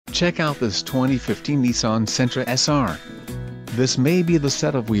Check out this 2015 Nissan Sentra SR. This may be the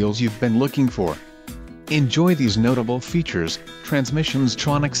set of wheels you've been looking for. Enjoy these notable features: transmission's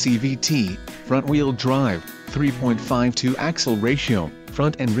Xtronic CVT, front-wheel drive, 3.52 axle ratio,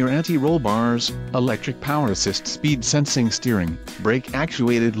 front and rear anti-roll bars, electric power assist speed sensing steering,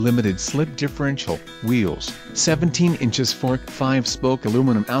 brake-actuated limited slip differential, wheels, 17 inches fork 5-spoke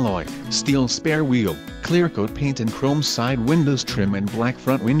aluminum alloy, steel spare wheel, clear coat paint and chrome side windows trim and black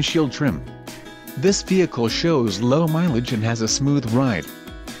front windshield trim. This vehicle shows low mileage and has a smooth ride.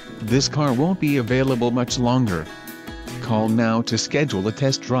 This car won't be available much longer. Call now to schedule a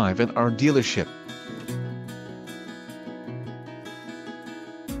test drive at our dealership.